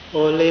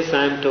Always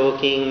I'm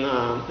talking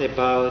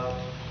about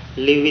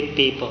live with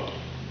people.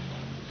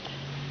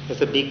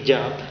 That's a big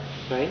job,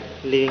 right?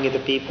 Living with the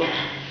people.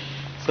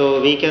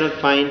 So we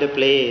cannot find a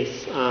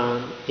place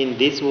in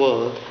this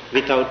world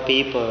without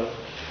people.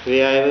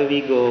 Wherever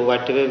we go,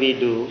 whatever we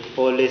do,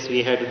 always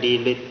we have to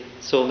deal with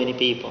so many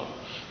people.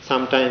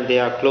 Sometimes they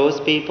are close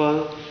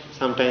people,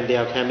 sometimes they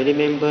are family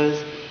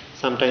members,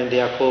 sometimes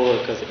they are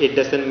co-workers. It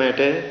doesn't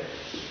matter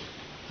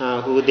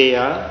who they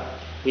are,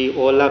 we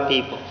all are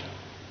people.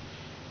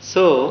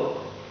 So,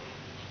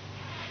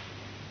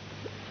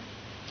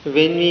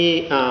 when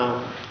we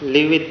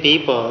live with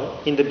people,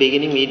 in the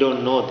beginning we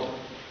don't know them.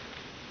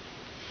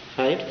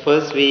 Right?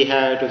 First we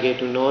have to get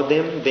to know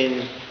them,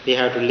 then we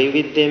have to live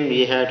with them,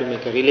 we have to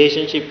make a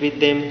relationship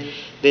with them,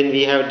 then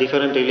we have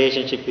different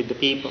relationship with the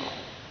people.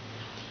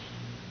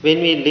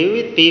 When we live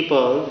with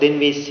people, then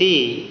we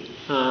see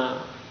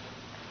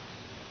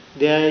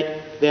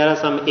there are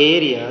some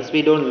areas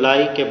we don't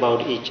like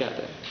about each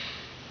other.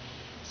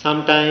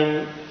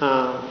 Sometimes,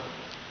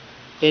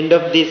 end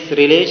of this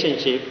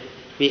relationship,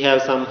 we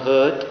have some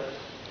hurt,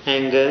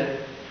 anger,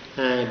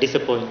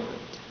 disappointment.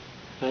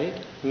 Right?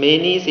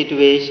 Many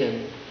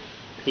situations,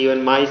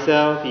 even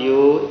myself,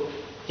 you,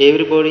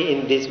 everybody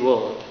in this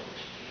world.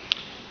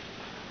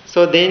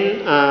 So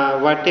then,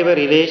 whatever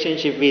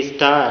relationship we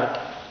start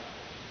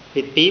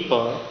with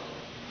people,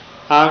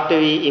 after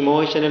we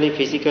emotionally,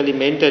 physically,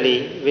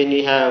 mentally, when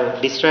we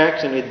have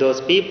distraction with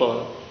those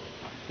people,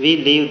 we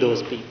leave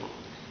those people.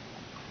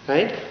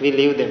 Right? We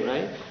leave them,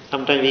 right?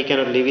 Sometimes we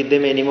cannot live with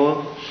them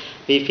anymore.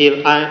 We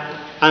feel,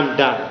 I'm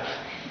done.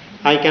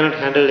 I cannot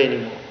handle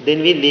anymore. Then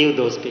we leave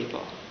those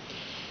people.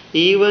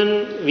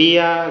 Even we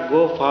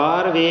go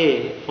far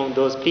away from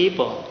those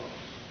people.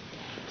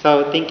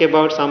 So think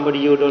about somebody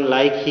you don't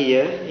like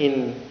here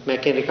in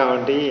McHenry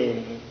County,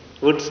 in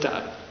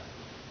Woodstock.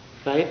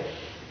 Right?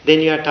 Then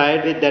you are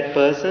tired with that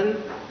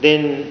person.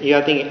 Then you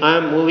are thinking,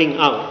 I'm moving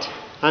out.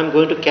 I'm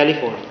going to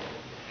California.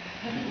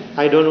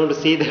 I don't want to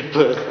see that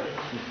person.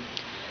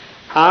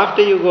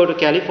 After you go to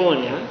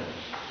California,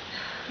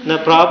 the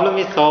problem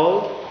is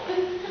solved?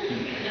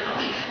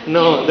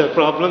 No, the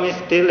problem is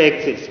still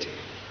exists.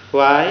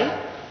 Why?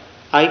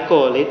 I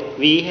call it,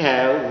 we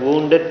have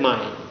wounded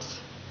minds.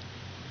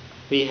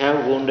 We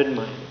have wounded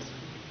minds.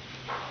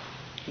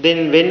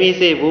 Then when we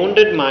say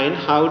wounded mind,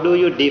 how do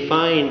you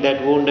define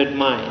that wounded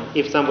mind?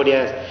 If somebody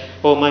asks,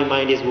 oh, my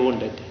mind is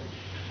wounded.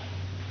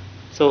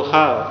 So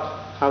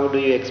how? How do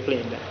you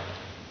explain that?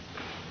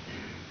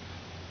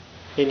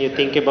 When you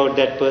think about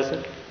that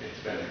person?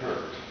 It's been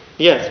hurt.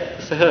 Yes,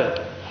 it's hurt.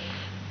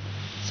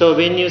 So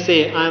when you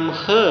say, I'm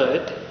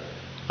hurt,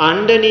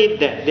 underneath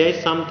that there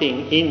is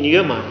something in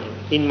your mind,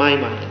 in my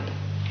mind.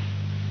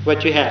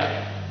 What you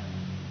have?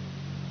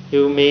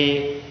 You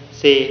may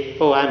say,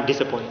 oh, I'm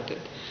disappointed.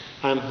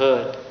 I'm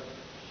hurt.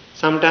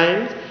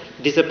 Sometimes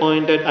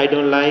disappointed, I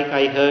don't like,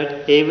 I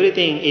hurt,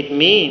 everything it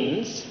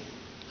means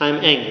I'm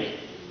angry.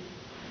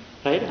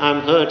 Right?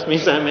 I'm hurt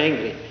means I'm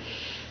angry.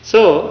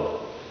 So,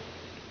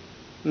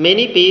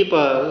 many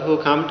people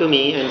who come to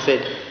me and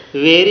said,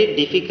 very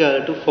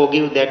difficult to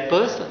forgive that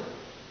person.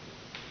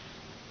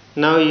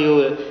 Now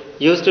you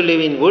used to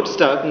live in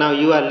Woodstock, now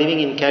you are living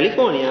in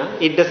California,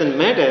 it doesn't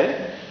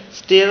matter,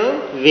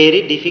 still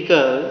very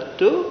difficult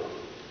to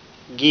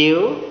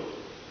give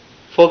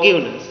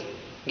forgiveness,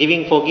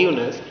 giving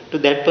forgiveness to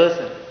that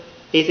person.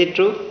 Is it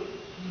true?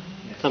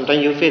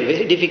 Sometimes you feel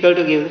very difficult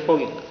to give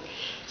forgiveness.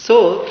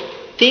 So,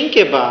 think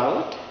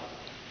about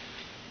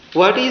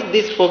what is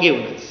this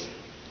forgiveness?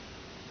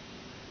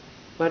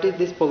 What is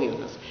this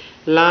forgiveness?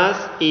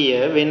 Last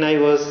year, when I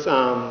was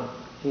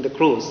in the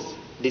cruise,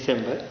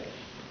 December,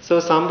 so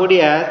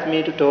somebody asked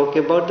me to talk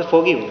about the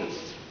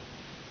forgiveness.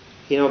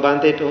 You know,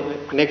 Bante,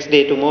 next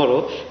day,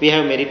 tomorrow, we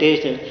have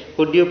meditation.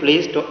 Could you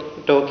please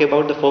talk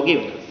about the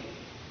forgiveness?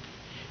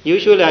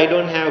 Usually I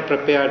don't have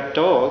prepared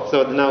talk,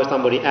 so now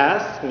somebody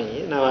asked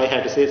me, now I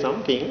have to say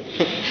something.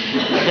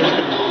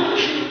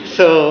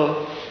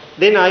 So,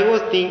 then I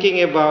was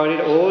thinking about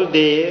it all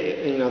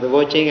day,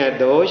 watching at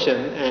the ocean,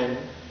 and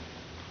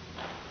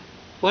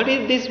what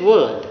is this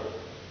word?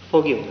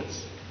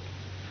 Forgiveness.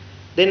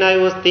 Then I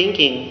was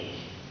thinking,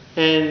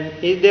 and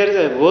is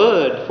there a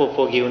word for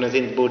forgiveness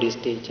in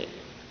Buddhist teaching?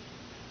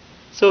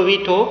 So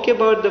we talk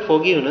about the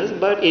forgiveness,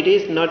 but it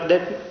is not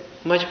that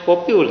much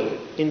popular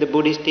in the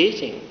Buddhist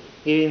teaching,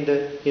 giving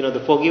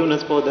the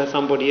forgiveness for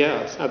somebody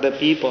else, other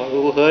people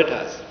who hurt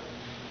us.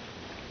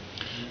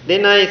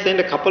 Then I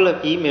sent a couple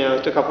of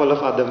emails to a couple of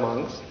other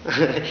monks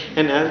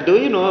and asked, do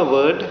you know a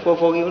word for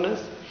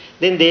forgiveness?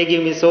 Then they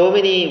give me so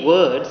many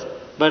words,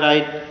 but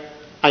I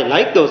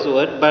like those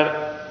words,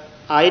 but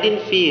I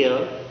didn't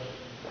feel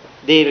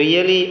they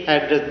really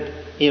address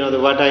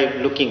what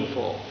I'm looking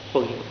for,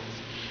 forgiveness.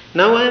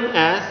 Now I'm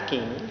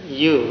asking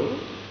you,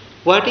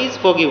 what is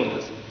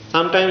forgiveness?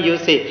 Sometimes you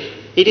say,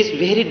 it is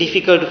very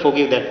difficult to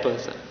forgive that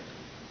person.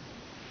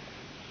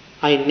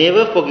 I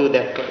never forgive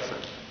that person.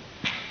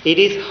 It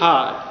is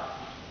hard.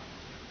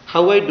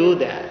 How I do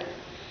that?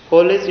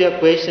 Always we are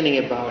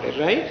questioning about it,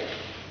 right?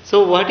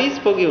 So what is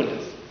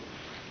forgiveness?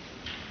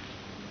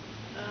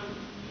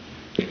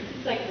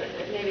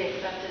 Maybe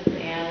acceptance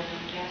and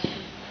compassion.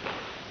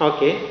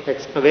 Okay,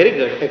 very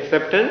good.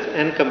 Acceptance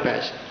and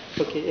compassion.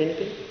 Okay,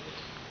 anything?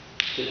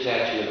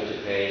 Detachment to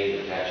pain,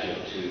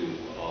 attachment to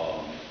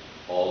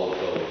all of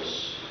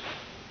those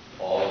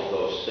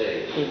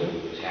things. Mm-hmm.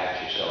 When you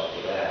attach yourself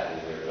to that and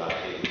you're not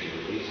able to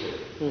release it,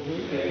 Mm-hmm.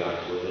 you hang on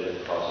to it and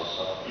it causes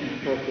suffering.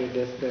 Okay,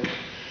 that's good.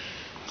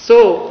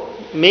 So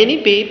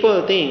many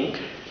people think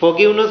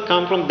forgiveness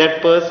come from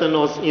that person,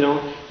 or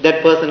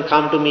that person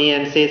come to me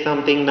and say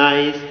something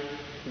nice,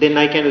 then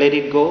I can let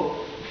it go.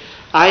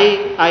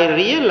 I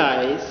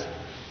realize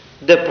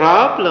the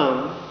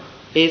problem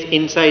is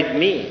inside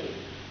me,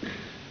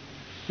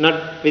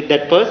 not with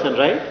that person,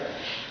 right?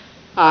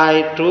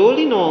 I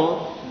truly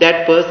know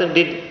that person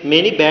did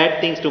many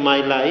bad things to my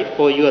life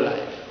or your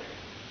life.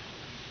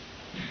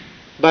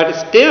 But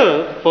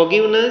still,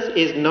 forgiveness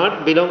is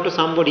not belong to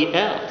somebody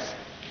else.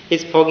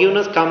 Its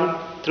forgiveness come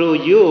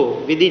through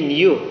you, within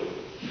you.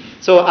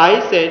 So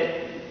I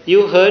said,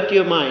 you hurt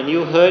your mind,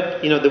 you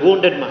hurt, the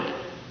wounded mind.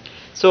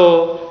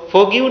 So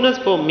forgiveness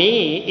for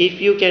me,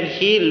 if you can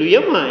heal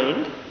your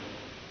mind,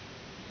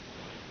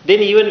 then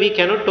even we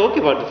cannot talk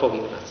about the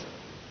forgiveness.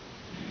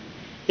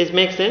 This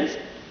makes sense?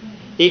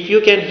 If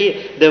you can heal,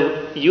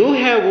 you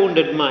have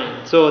wounded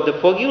mind. So the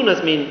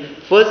forgiveness means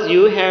first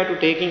you have to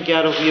taking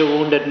care of your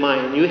wounded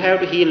mind. You have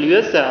to heal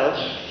yourself,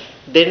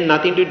 then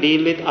nothing to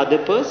deal with other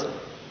person.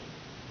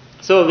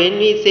 So when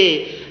we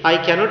say, I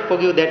cannot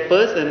forgive that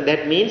person,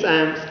 that means I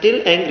am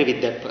still angry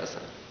with that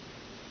person.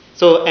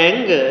 So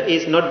anger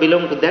is not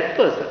belong to that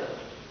person.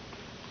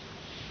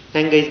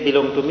 Anger is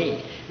belong to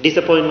me.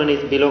 Disappointment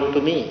is belong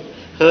to me.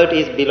 Hurt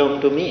is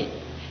belong to me.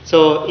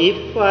 So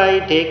if I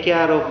take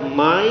care of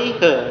my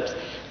hurts,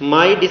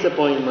 my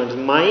disappointments,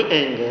 my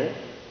anger,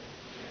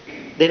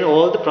 then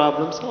all the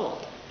problems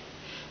solved.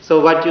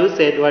 So what you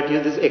said,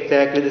 is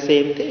exactly the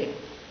same thing.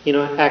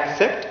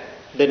 Accept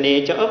the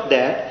nature of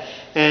that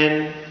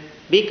and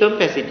be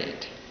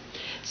compassionate.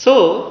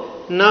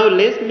 So now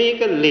let's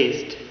make a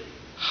list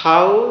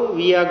how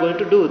we are going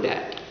to do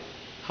that.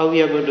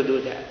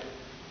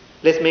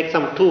 Let's make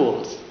some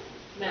tools.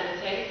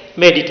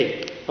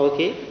 Meditate.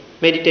 Okay.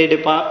 Meditate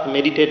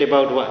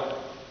about what?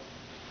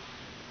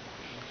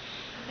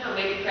 No,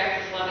 maybe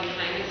practice loving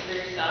kindness for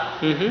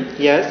yourself.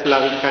 Mm-hmm. Yes,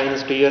 loving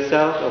kindness to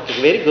yourself.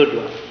 Okay, very good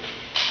one.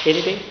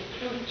 Anything?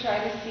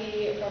 Try to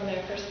see it from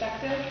their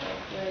perspective,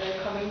 where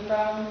they're coming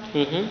from.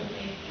 Mm-hmm.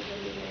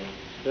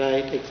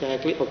 Right,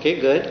 exactly.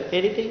 Okay, good.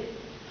 Anything?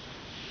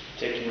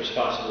 Taking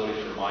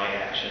responsibility for my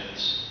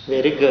actions.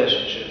 Very good.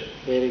 Relationship.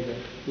 Very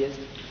good. Yes.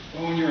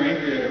 Well, when you're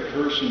angry at a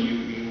person,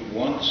 you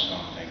want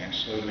something, and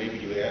so maybe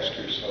you ask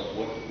yourself,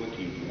 what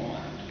do you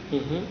want?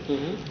 Mm-hmm.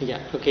 Mm-hmm.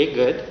 Yeah. Okay,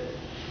 good.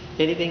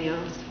 Anything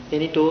else?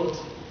 Any tools?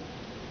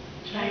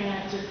 Try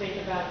not to think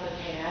about the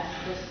past,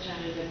 just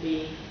trying to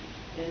be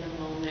in the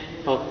moment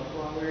and Okay. going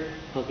forward.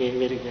 Okay,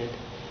 very good.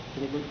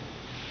 Anyone?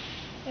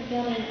 Building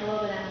a little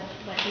bit on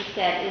what he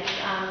said is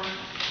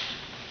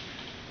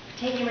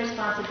taking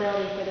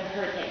responsibility for the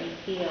hurt that you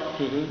feel,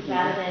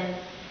 rather than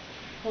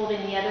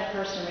holding the other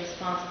person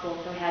responsible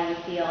for how you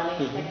feel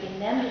and expecting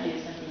them to do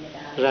something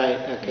about it. Right,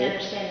 okay. And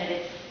understand that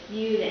it's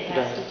you that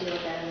has Right. to deal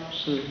with that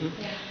emotion.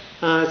 Mm-hmm.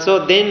 Yeah.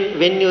 So then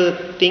when you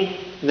think,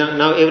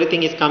 now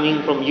everything is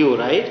coming from you,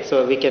 right?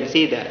 So we can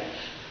see that.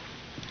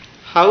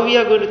 How we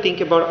are going to think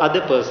about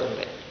other person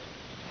then?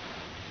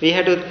 We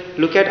have to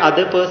look at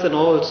other person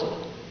also.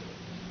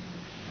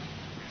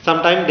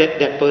 Sometimes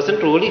that person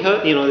truly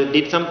hurt,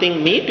 did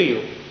something mean to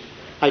you.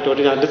 I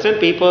totally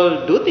understand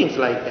people do things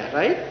like that,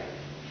 right?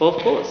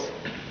 Of course.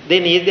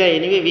 Then is there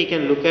any way we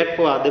can look at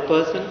for other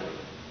person?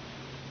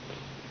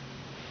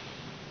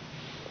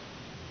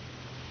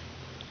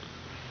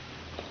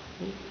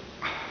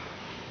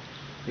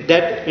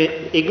 That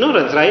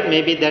ignorance, right?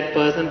 Maybe that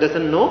person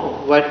doesn't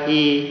know what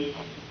he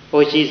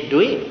or she is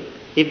doing.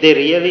 If they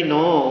really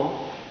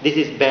know this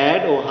is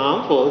bad or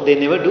harmful, they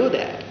never do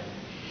that.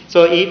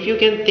 So if you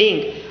can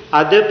think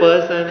other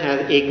person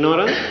has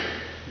ignorance,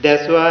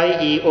 that's why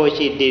he or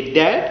she did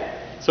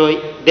that. So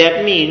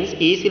that means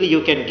easily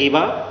you can give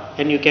up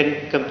and you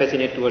can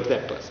compassionate towards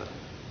that person.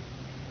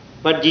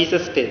 But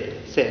Jesus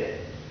said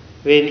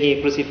when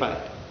he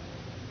crucified.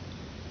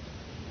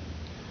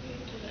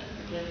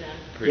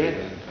 Forgive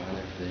them,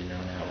 Father, for they know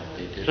not what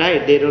they do.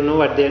 Right, they don't know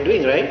what they are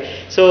doing, right?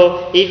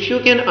 So if you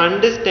can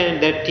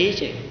understand that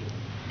teaching,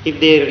 if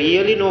they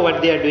really know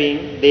what they are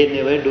doing, they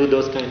never do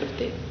those kind of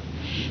things.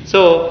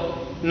 So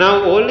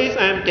now always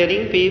I am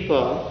telling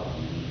people,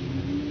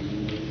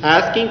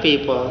 asking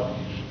people,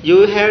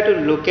 you have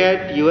to look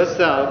at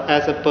yourself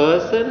as a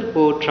person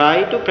who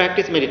try to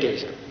practice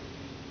meditation.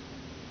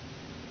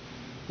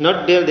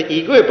 Not build the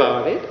ego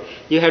about it.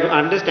 You have to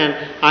understand,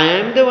 I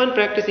am the one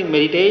practicing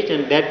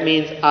meditation. That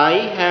means I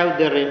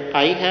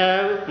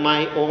have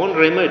my own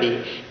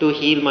remedy to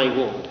heal my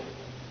wound.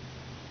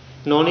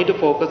 No need to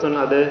focus on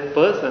other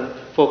person,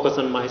 focus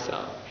on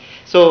myself.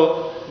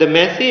 So the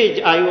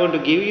message I want to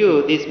give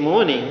you this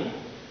morning,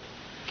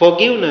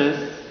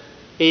 forgiveness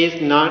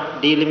is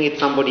not dealing with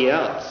somebody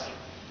else.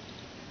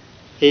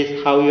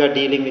 It's how you are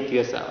dealing with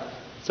yourself.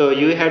 So So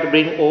you have to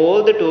bring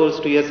all the tools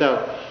to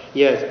yourself.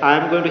 Yes, I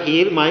am going to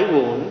heal my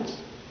wounds,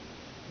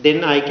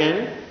 then I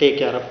can take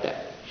care of that.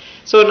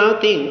 So now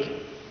think,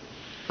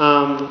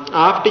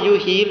 after you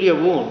heal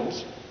your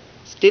wounds,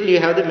 still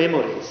you have the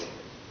memories.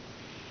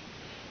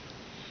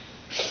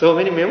 So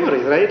many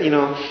memories, right?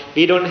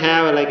 We don't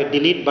have like a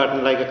delete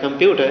button like a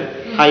computer,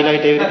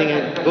 highlight everything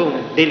and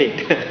boom,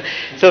 delete.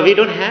 So we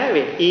don't have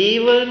it.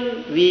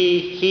 Even we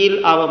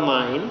heal our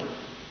mind,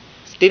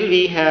 still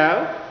we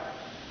have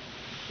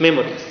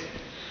memories.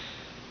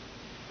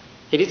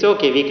 It is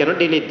okay, we cannot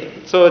delete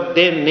them. So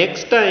then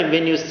next time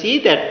when you see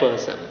that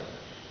person,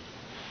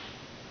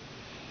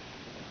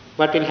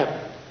 what will happen?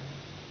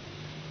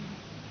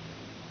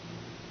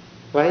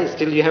 Why?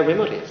 Still you have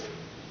memories.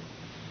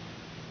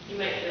 You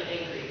might feel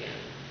angry again.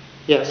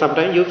 Yeah,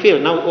 sometimes you feel,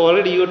 now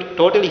already you're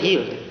totally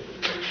healed.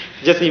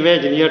 Just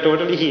imagine you're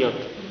totally healed.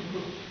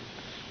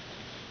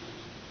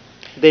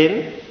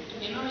 Then?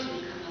 The memories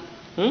will come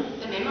up. Hmm?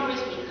 The memories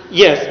will come up.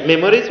 Yes,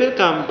 memories will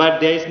come, but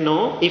there is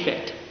no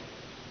effect.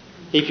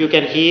 If you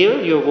can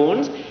heal your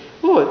wounds,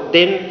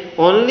 then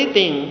only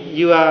thing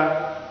you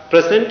are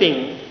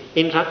presenting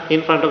in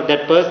front of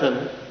that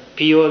person,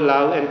 pure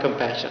love and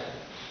compassion.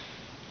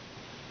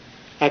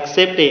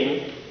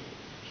 Accepting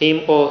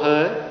him or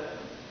her,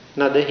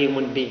 another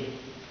human being.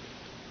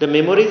 The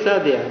memories are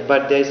there,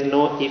 but there is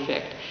no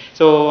effect.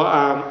 So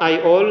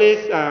I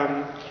always,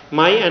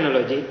 my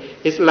analogy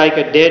is like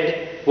a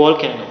dead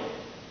volcano.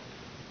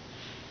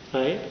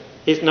 Right?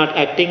 It's not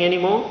acting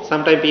anymore.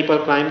 Sometimes people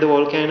climb the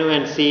volcano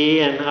and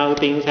see and how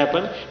things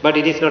happen, but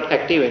it is not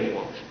active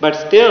anymore. But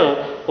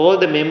still, all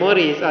the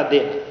memories are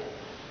there.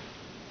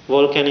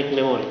 Volcanic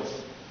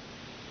memories.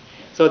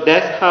 So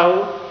that's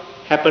how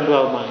happened to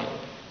our mind.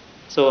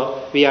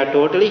 So we are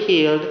totally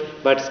healed,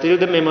 but still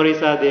the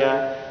memories are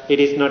there. It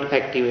is not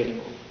active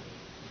anymore.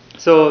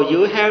 So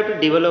you have to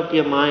develop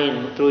your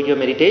mind through your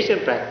meditation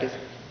practice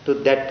to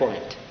that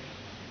point.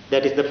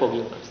 That is the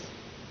forgiveness.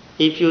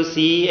 If you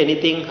see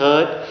anything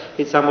hurt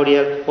with somebody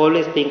else,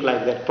 always think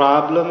like that.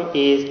 Problem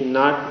is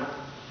not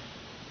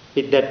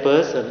with that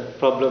person,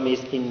 problem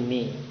is in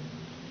me.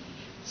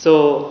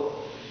 So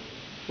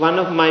one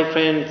of my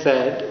friends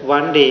said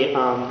one day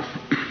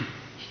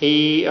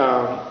he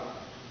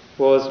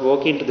was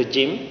walking to the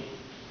gym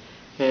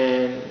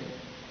and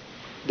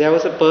there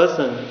was a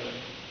person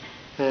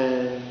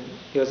and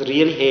he was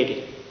really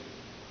hating.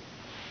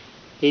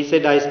 He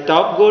said, I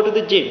stopped go to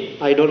the gym.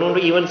 I don't want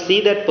to even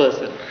see that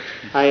person.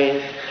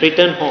 I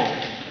return home.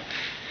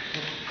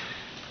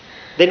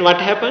 Then what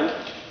happened?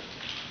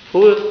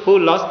 Who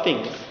lost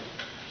things?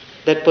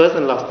 That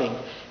person lost things.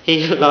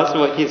 He lost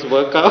his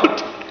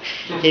workout.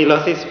 He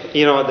lost his,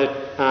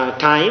 the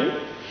time.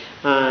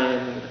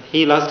 And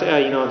he lost,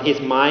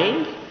 his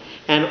mind.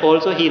 And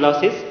also he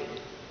lost his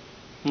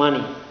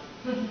money.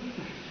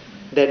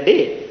 That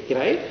day,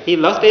 right? He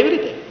lost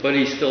everything. But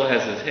he still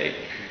has his hate.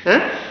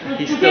 Huh?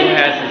 He still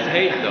has his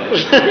hate though.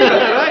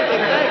 Right,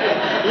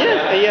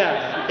 exactly.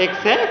 Yes,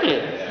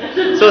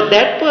 exactly. So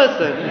that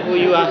person who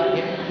you are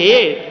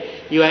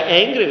hate, you are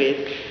angry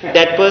with,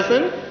 that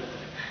person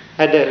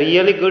had a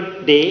really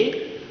good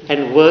day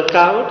and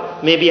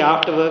workout. Maybe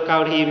after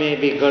workout he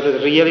maybe got a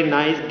really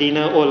nice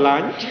dinner or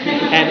lunch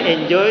and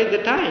enjoyed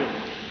the time.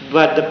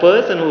 But the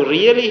person who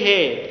really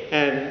hate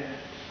and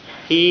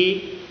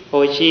he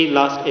or she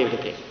lost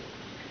everything.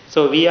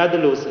 So we are the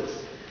losers.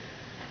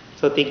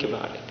 So think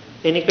about it.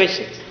 Any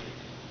questions?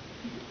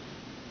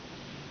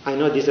 I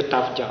know this is a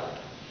tough job.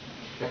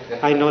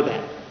 I know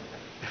that.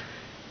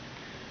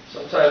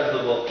 Sometimes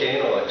the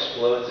volcano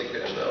explodes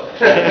again, though.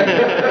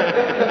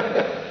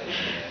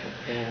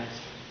 Yes.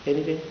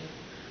 Anything?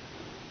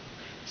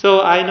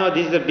 So I know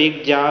this is a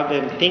big job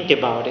and think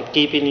about it.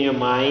 Keep in your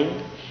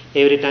mind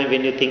every time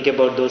when you think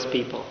about those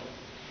people.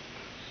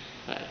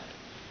 Right.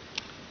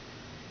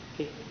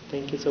 Okay.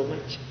 Thank you so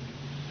much.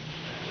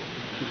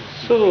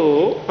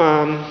 So,